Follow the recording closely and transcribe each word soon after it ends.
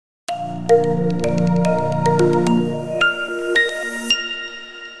All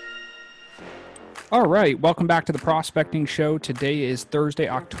right, welcome back to the Prospecting Show. Today is Thursday,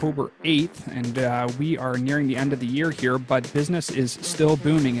 October 8th, and we are nearing the end of the year here, but business is still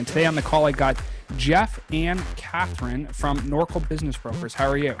booming. And today on the call, I got Jeff and Catherine from Norcal Business Brokers. How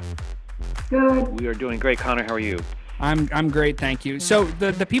are you? Good. We are doing great, Connor. How are you? I'm great, thank you. So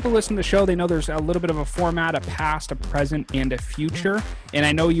the people listening to the show, they know there's a little bit of a format, a past, a present, and a future. And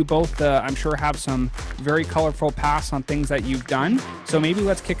I know you both, I'm sure, have some very colorful pasts on things that you've done. So maybe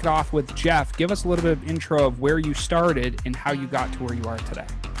let's kick it off with Jeff. Give us a little bit of intro of where you started and how you got to where you are today.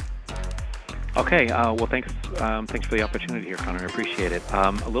 Okay. Well, thanks for the opportunity here, Connor. I appreciate it.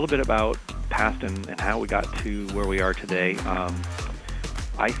 A little bit about past and how we got to where we are today.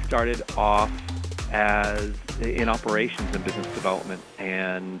 I started off as in operations and business development,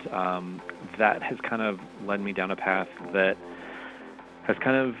 and that has kind of led me down a path that has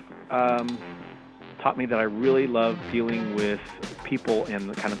kind of taught me that I really love dealing with people and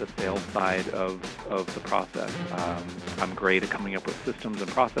the kind of the sales side of the process. I'm great at coming up with systems and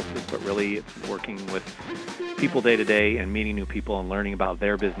processes, but really it's working with people day to day and meeting new people and learning about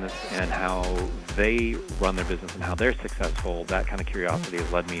their business and how they run their business and how they're successful. That kind of curiosity has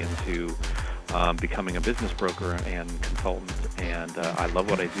led me into becoming a business broker and consultant, and I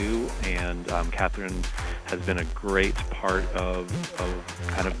love what I do, and Catherine has been a great part of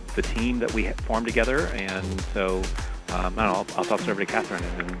kind of the team that we formed together, and so I don't know, I'll toss it over to Catherine,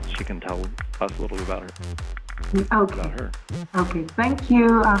 and then she can tell us a little bit about her. Okay. About her. Okay. Thank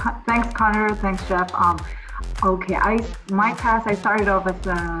you. Thanks, Connor. Thanks, Jeff. Okay. My past, I started off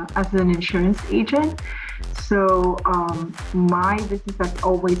as an insurance agent. So my business has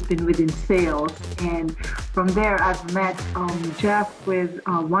always been within sales, and from there I've met Jeff with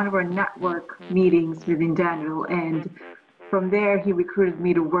one of our network meetings within Daniel, and from there he recruited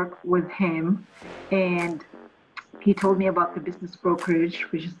me to work with him, and he told me about the business brokerage,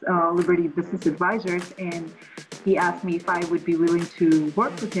 which is Liberty Business Advisors, and he asked me if I would be willing to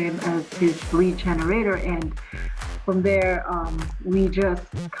work with him as his lead generator. And from there, we just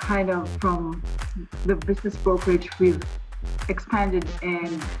kind of, from the business brokerage, we've expanded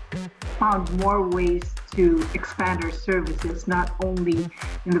and found more ways to expand our services, not only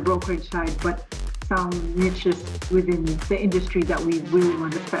in the brokerage side, but some niches within the industry that we really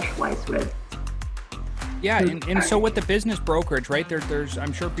want to specialize with. Yeah, and so with the business brokerage, right, there's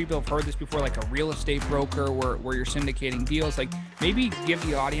I'm sure people have heard this before, like a real estate broker where you're syndicating deals. Like, maybe give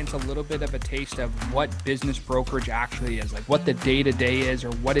the audience a little bit of a taste of what business brokerage actually is, like what the day-to-day is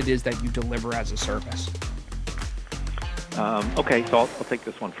or what it is that you deliver as a service. Okay, so I'll take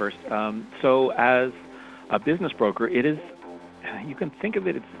this one first. So as a business broker, it is, you can think of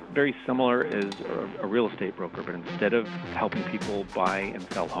it, it's very similar as a real estate broker, but instead of helping people buy and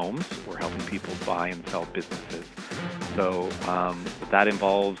sell homes, we're helping people buy and sell businesses. So that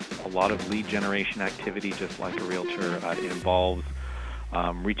involves a lot of lead generation activity, just like a realtor. It involves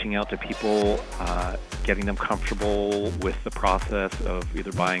reaching out to people, getting them comfortable with the process of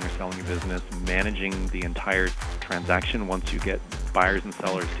either buying or selling a business, managing the entire transaction once you get buyers and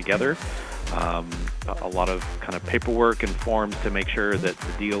sellers together. A lot of kind of paperwork and forms to make sure that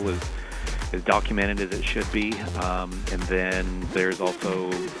the deal is documented as it should be. And then there's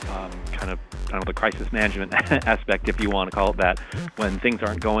also kind of the crisis management aspect, if you want to call it that, when things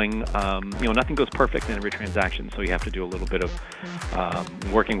aren't going, nothing goes perfect in every transaction. So you have to do a little bit of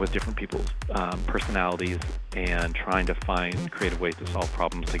working with different people's personalities and trying to find creative ways to solve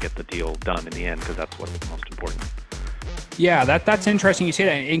problems to get the deal done in the end, because that's what's most important. Yeah, that's interesting you say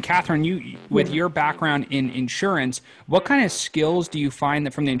that. And Catherine, you, with your background in insurance, what kind of skills do you find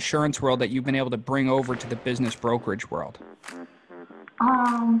that from the insurance world that you've been able to bring over to the business brokerage world?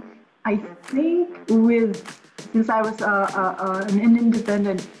 I think since I was an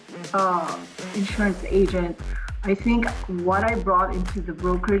independent insurance agent, I think what I brought into the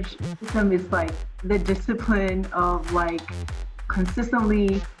brokerage system is like the discipline of like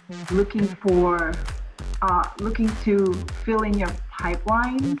consistently looking to fill in your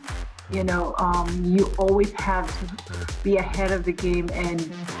pipeline. You always have to be ahead of the game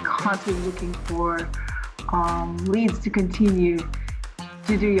and constantly looking for leads to continue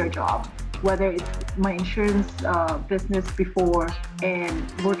to do your job. Whether it's my insurance business before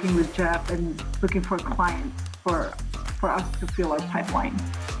and working with Jeff and looking for clients for us to fill our pipeline.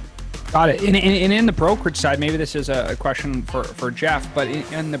 Got it. And in the brokerage side, maybe this is a question for Jeff, but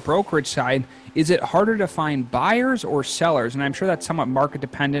in the brokerage side, is it harder to find buyers or sellers? And I'm sure that's somewhat market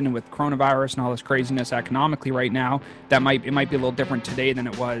dependent, and with coronavirus and all this craziness economically right now, it might be a little different today than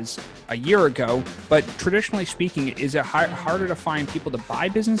it was a year ago. But traditionally speaking, is it harder to find people to buy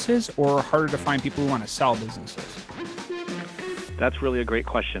businesses or harder to find people who want to sell businesses? That's really a great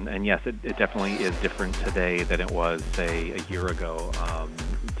question. And yes, it definitely is different today than it was, say, a year ago.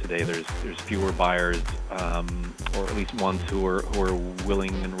 Today there's fewer buyers, or at least ones who are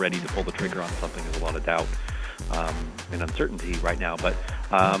willing and ready to pull the trigger on something. There's a lot of doubt and uncertainty right now. But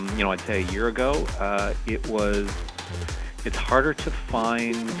I'd say a year ago, it's harder to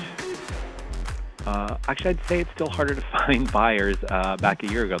find. Actually, I'd say it's still harder to find buyers back a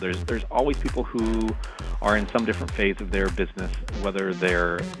year ago. There's always people who are in some different phase of their business, whether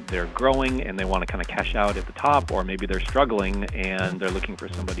they're growing and they want to kind of cash out at the top, or maybe they're struggling and they're looking for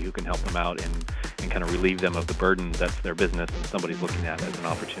somebody who can help them out and kind of relieve them of the burden that's their business, and somebody's looking at it as an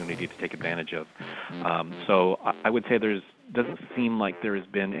opportunity to take advantage of. So I would say doesn't seem like there has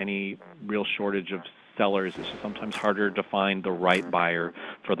been any real shortage of sellers. It's just sometimes harder to find the right buyer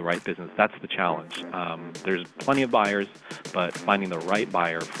for the right business. That's the challenge. There's plenty of buyers, but finding the right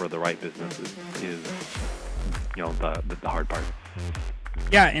buyer for the right business is the hard part.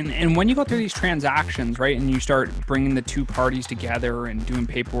 Yeah, and when you go through these transactions, right, and you start bringing the two parties together and doing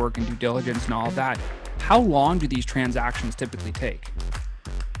paperwork and due diligence and all of that, how long do these transactions typically take?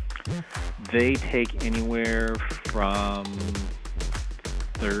 They take anywhere from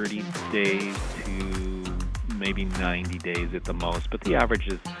 30 days to maybe 90 days at the most, but the average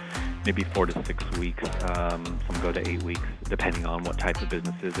is maybe 4 to 6 weeks. Some go to 8 weeks, depending on what type of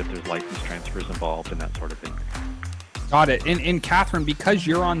business is, if there's license transfers involved and that sort of thing. Got it. And Catherine, because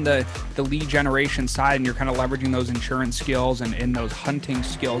you're on the lead generation side and you're kind of leveraging those insurance skills and those hunting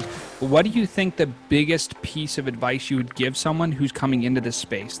skills, what do you think the biggest piece of advice you would give someone who's coming into this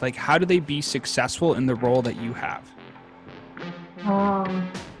space? Like, how do they be successful in the role that you have?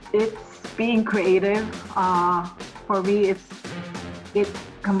 It's being creative. For me, it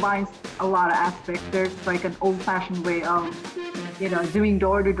combines a lot of aspects. There's like an old-fashioned way of doing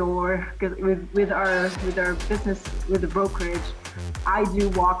door to door. Because with our business, with the brokerage, I do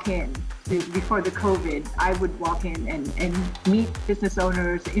walk in. Before the COVID, I would walk in and meet business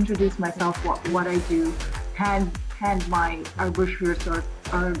owners, introduce myself, what I do, hand our brochures or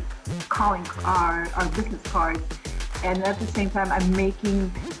our business cards. And at the same time, I'm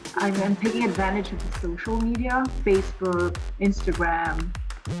taking advantage of the social media, Facebook, Instagram,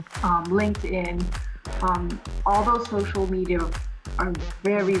 LinkedIn. All those social media are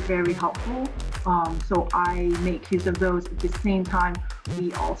very, very helpful. So I make use of those. At the same time,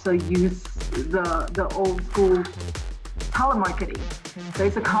 we also use the old school telemarketing. So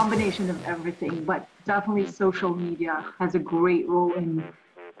it's a combination of everything, but definitely social media has a great role in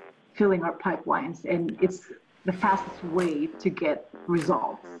filling our pipelines, and it's the fastest way to get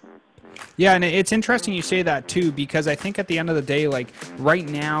results. Yeah, and it's interesting you say that too, because I think at the end of the day, like right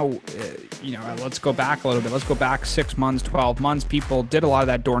now, let's go back a little bit. Let's go back 6 months, 12 months. People did a lot of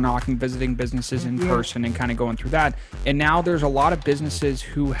that door knocking, visiting businesses in person and kind of going through that. And now there's a lot of businesses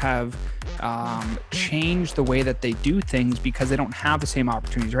who have changed the way that they do things because they don't have the same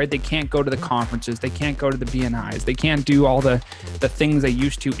opportunities, right? They can't go to the conferences. They can't go to the BNIs. They can't do all the things they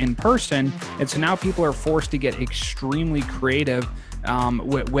used to in person. And so now people are forced to get extremely creative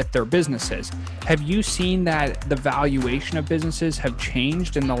with their businesses. Have you seen that the valuation of businesses have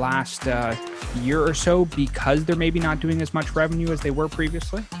changed in the last year or so because they're maybe not doing as much revenue as they were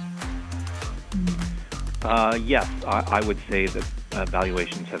previously? Yes, I would say that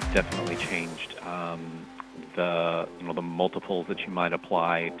valuations have definitely changed. The multiples that you might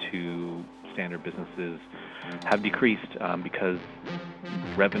apply to standard businesses have decreased because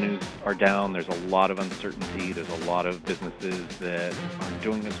revenues are down. There's a lot of uncertainty. There's a lot of businesses that aren't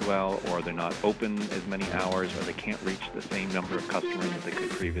doing as well, or they're not open as many hours, or they can't reach the same number of customers that they could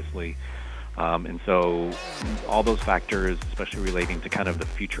previously. And so all those factors, especially relating to kind of the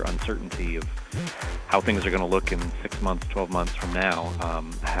future uncertainty of how things are going to look in 6 months, 12 months from now,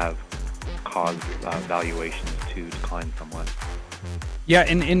 have caused valuations to decline somewhat. Yeah,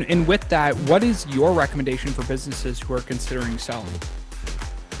 and with that, what is your recommendation for businesses who are considering selling?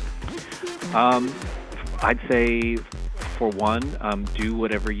 I'd say, for one, do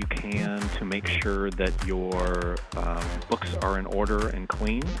whatever you can to make sure that your books are in order and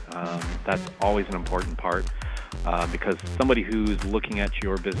clean. That's always an important part because somebody who's looking at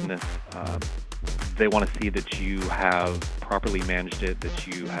your business, they want to see that you have properly managed it, that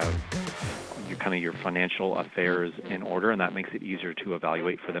you have your financial affairs in order, and that makes it easier to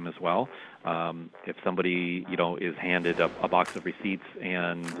evaluate for them as well. If somebody is handed a box of receipts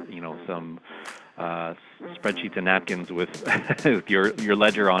and some spreadsheets and napkins with your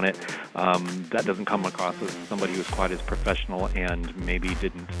ledger on it, that doesn't come across as somebody who's quite as professional and maybe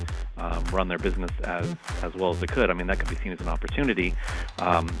didn't run their business as well as they could. I mean, that could be seen as an opportunity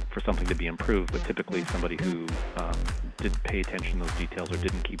for something to be improved, but typically somebody who didn't pay attention to those details or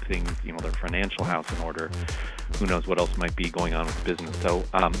didn't keep things, their financial house in order, who knows what else might be going on with the business. So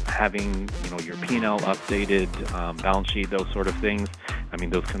having, your P&L updated, balance sheet, those sort of things, I mean,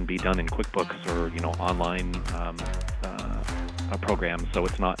 those can be done in QuickBooks or, online programs. So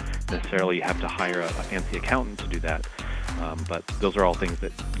it's not necessarily you have to hire a fancy accountant to do that. But those are all things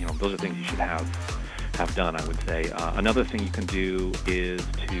that, those are things you should have done, I would say. Another thing you can do is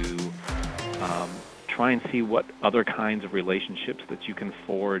to try and see what other kinds of relationships that you can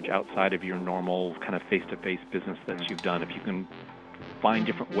forge outside of your normal kind of face-to-face business that you've done. If you can find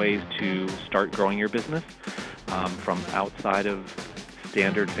different ways to start growing your business from outside of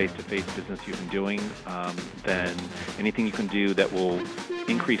standard face-to-face business you've been doing, then anything you can do that will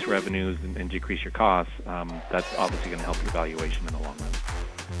increase revenues and decrease your costs, that's obviously going to help your valuation in the long run.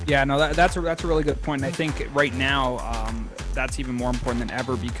 Yeah, no, that's a really good point. And I think right now that's even more important than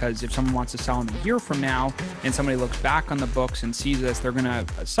ever, because if someone wants to sell in a year from now and somebody looks back on the books and sees this, they're going to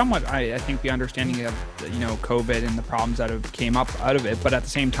somewhat, I think, be understanding of COVID and the problems that have came up out of it. But at the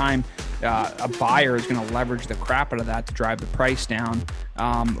same time, a buyer is going to leverage the crap out of that to drive the price down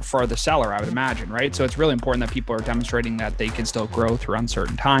for the seller, I would imagine, right? So it's really important that people are demonstrating that they can still grow through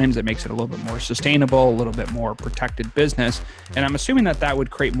uncertain times. It makes it a little bit more sustainable, a little bit more protected business. And I'm assuming that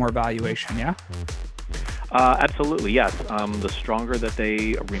would create more valuation, yeah? Absolutely, yes. The stronger that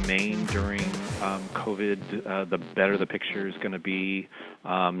they remain during COVID, the better the picture is going to be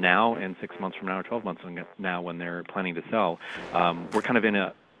now and 6 months from now or 12 months from now when they're planning to sell. We're kind of in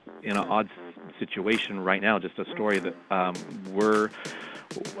an odd situation right now, just a story that we're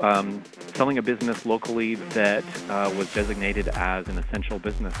selling a business locally that was designated as an essential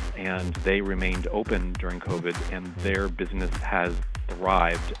business, and they remained open during COVID, and their business has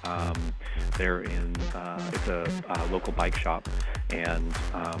thrived. They're in it's a local bike shop, and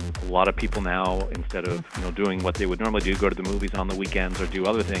a lot of people now, instead of doing what they would normally do, go to the movies on the weekends or do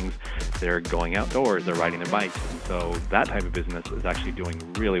other things, they're going outdoors, they're riding their bikes, and so that type of business is actually doing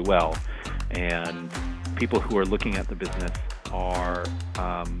really well. And people who are looking at the business are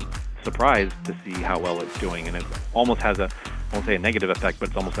surprised to see how well it's doing, and it almost has I won't say a negative effect, but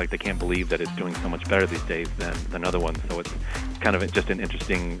it's almost like they can't believe that it's doing so much better these days than other ones. So it's kind of just an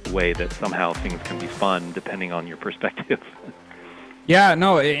interesting way that somehow things can be fun depending on your perspective. Yeah,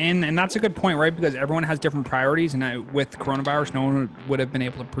 no, and that's a good point, right? Because everyone has different priorities, and with coronavirus, no one would have been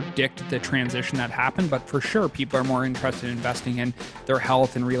able to predict the transition that happened. But for sure, people are more interested in investing in their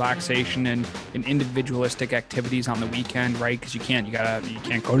health and relaxation and in individualistic activities on the weekend, right? Because you can't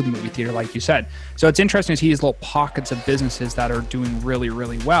go to the movie theater, like you said. So it's interesting to see these little pockets of businesses that are doing really,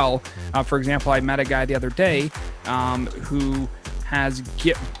 really well. For example, I met a guy the other day who has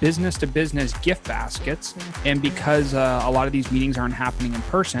business-to-business gift baskets, and because a lot of these meetings aren't happening in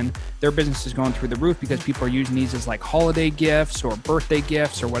person, their business is going through the roof because people are using these as like holiday gifts or birthday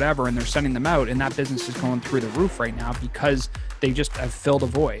gifts or whatever, and they're sending them out, and that business is going through the roof right now because they just have filled a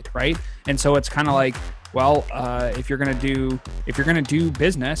void, right? And so it's kind of like, well, if you're gonna do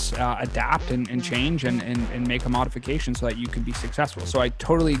business, adapt and change and make a modification so that you can be successful. So I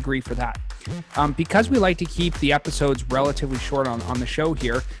totally agree for that. Because we like to keep the episodes relatively short on the show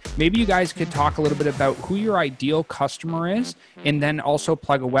here, maybe you guys could talk a little bit about who your ideal customer is, and then also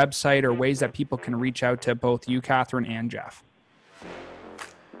plug a website or ways that people can reach out to both you, Catherine, and Jeff.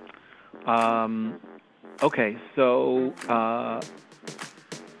 Okay, so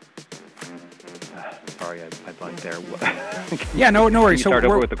sorry, I blanked there. Yeah, no worries. Can you start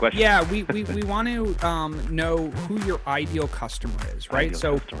over with the question? Yeah, we want to know who your ideal customer is, right?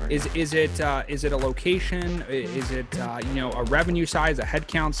 Is it a location? Is it a revenue size, a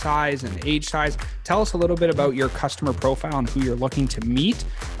headcount size, an age size? Tell us a little bit about your customer profile and who you're looking to meet,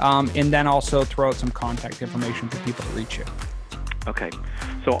 and then also throw out some contact information for people to reach you. Okay,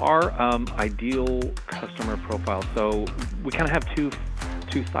 so our ideal customer profile. So we kind of have two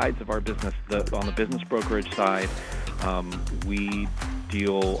sides of our business. On the business brokerage side, our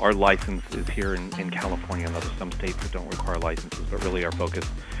license is here in California, and there's some states that don't require licenses, but really our focus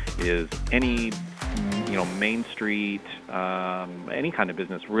is any Main Street, any kind of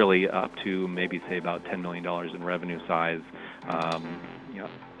business really up to maybe say about $10 million in revenue size.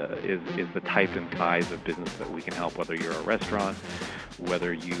 is the type and size of business that we can help. Whether you're a restaurant,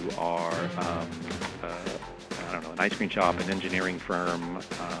 whether you are I don't know, an ice cream shop, an engineering firm,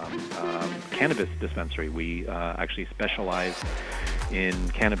 cannabis dispensary. We actually specialize in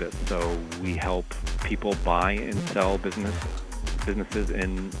cannabis, so we help people buy and sell businesses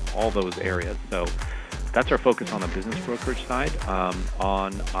in all those areas. So that's our focus on the business brokerage side.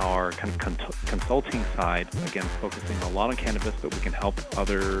 On our kind of consulting side, again, focusing a lot on cannabis, but we can help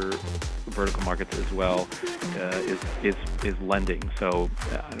other vertical markets as well, is lending. So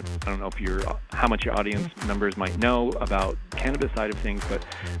I don't know how much your audience members might know about cannabis side of things, but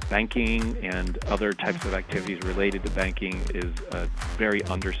banking and other types of activities related to banking is a very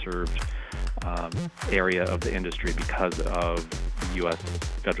underserved area of the industry because of U.S.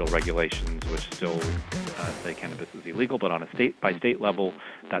 federal regulations, which still say cannabis is illegal, but on a state-by-state level,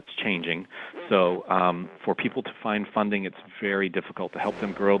 that's changing. So for people to find funding, it's very difficult to help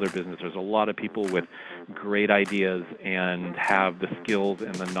them grow their business. There's a lot of people with great ideas and have the skills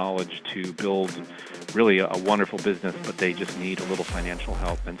and the knowledge to build really a wonderful business, but they just need a little financial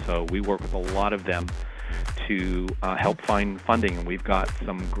help. And so we work with a lot of them to help find funding, and we've got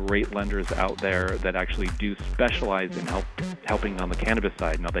some great lenders out there that actually do specialize in helping on the cannabis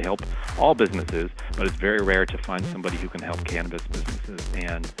side. Now, they help all businesses, but it's very rare to find somebody who can help cannabis businesses,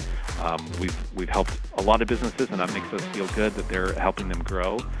 and we've helped a lot of businesses, and that makes us feel good that they're helping them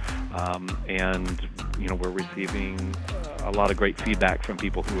grow, and we're receiving a lot of great feedback from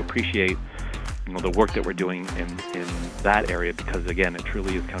people who appreciate the work that we're doing in that area, because again, it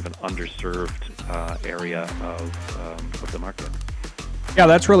truly is kind of an underserved area of the market. Yeah,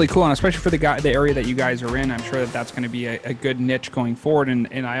 that's really cool, and especially for the area that you guys are in, I'm sure that's going to be a good niche going forward,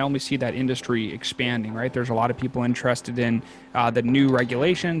 and I only see that industry expanding, right? There's a lot of people interested in the new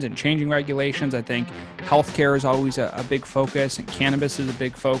regulations and changing regulations. I think healthcare is always a big focus, and cannabis is a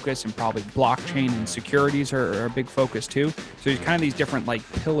big focus, and probably blockchain and securities are a big focus too. So there's kind of these different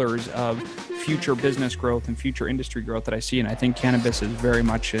pillars of future business growth and future industry growth that I see, and I think cannabis is very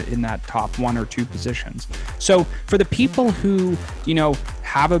much in that top 1 or 2 positions. So for the people who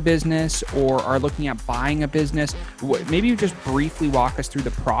have a business or are looking at buying a business, maybe you just briefly walk us through the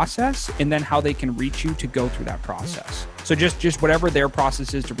process and then how they can reach you to go through that process. So just whatever their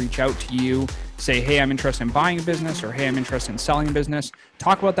process is to reach out to you, say, hey, I'm interested in buying a business, or hey, I'm interested in selling a business.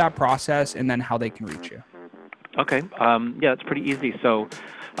 Talk about that process and then how they can reach you. Okay. Yeah, it's pretty easy. So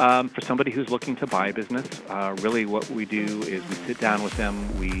for somebody who's looking to buy a business, really what we do is we sit down with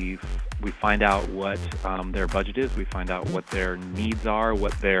them, we find out what their budget is, we find out what their needs are,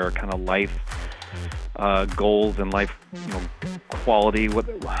 what their kind of life goals and life quality,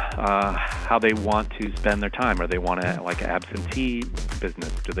 how they want to spend their time. Or they want to like an absentee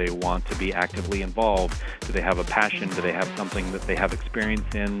business? Do they want to be actively involved? Do they have a passion? Do they have something that they have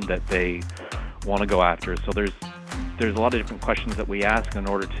experience in that they want to go after? So there's a lot of different questions that we ask in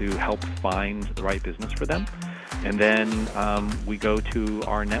order to help find the right business for them. And then we go to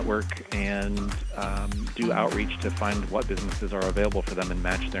our network and do outreach to find what businesses are available for them and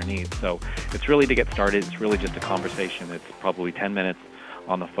match their needs. So it's really to get started. It's really just a conversation. It's probably 10 minutes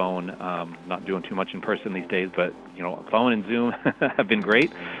on the phone. Not doing too much in person these days, but phone and Zoom have been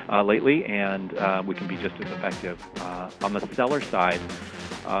great lately, and we can be just as effective. On the seller side,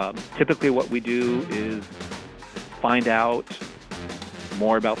 typically what we do is find out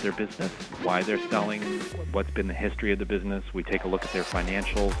more about their business, why they're selling, what's been the history of the business. We take a look at their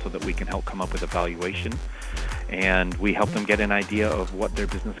financials so that we can help come up with a valuation, and we help them get an idea of what their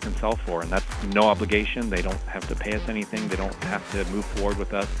business can sell for. And that's no obligation. They don't have to pay us anything. They don't have to move forward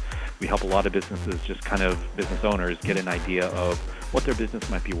with us. We help a lot of businesses, just kind of business owners, get an idea of what their business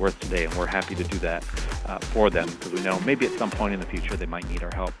might be worth today, and we're happy to do that for them, because we know maybe at some point in the future they might need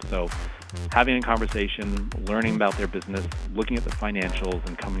our help. So having a conversation, learning about their business, looking at the financials,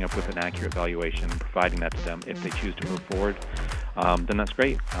 and coming up with an accurate valuation, and providing that to them if they choose to move forward, then that's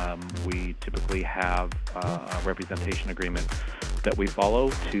great. We typically have a representation agreement that we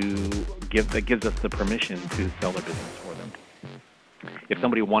follow that gives us the permission to sell their business for them. If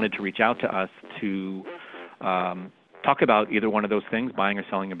somebody wanted to reach out to us to talk about either one of those things, buying or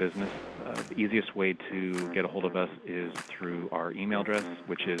selling a business, the easiest way to get a hold of us is through our email address,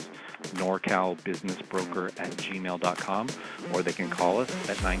 which is norcalbusinessbroker@gmail.com, or they can call us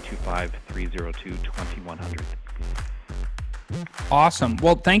at 925-302-2100. Awesome.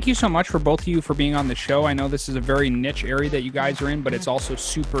 Well, thank you so much for both of you for being on the show. I know this is a very niche area that you guys are in, but it's also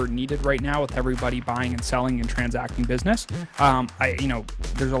super needed right now with everybody buying and selling and transacting business.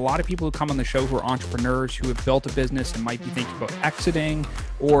 There's a lot of people who come on the show who are entrepreneurs who have built a business and might be thinking about exiting,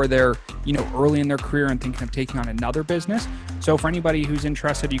 or they're, early in their career and thinking of taking on another business. So for anybody who's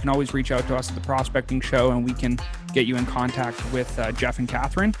interested, you can always reach out to us at the Prospecting Show and we can get you in contact with Jeff and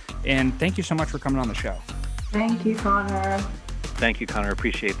Catherine. And thank you so much for coming on the show. Thank you, Connor. Thank you, Connor.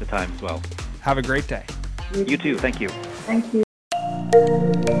 Appreciate the time as well. Have a great day. You too. Thank you. Thank you.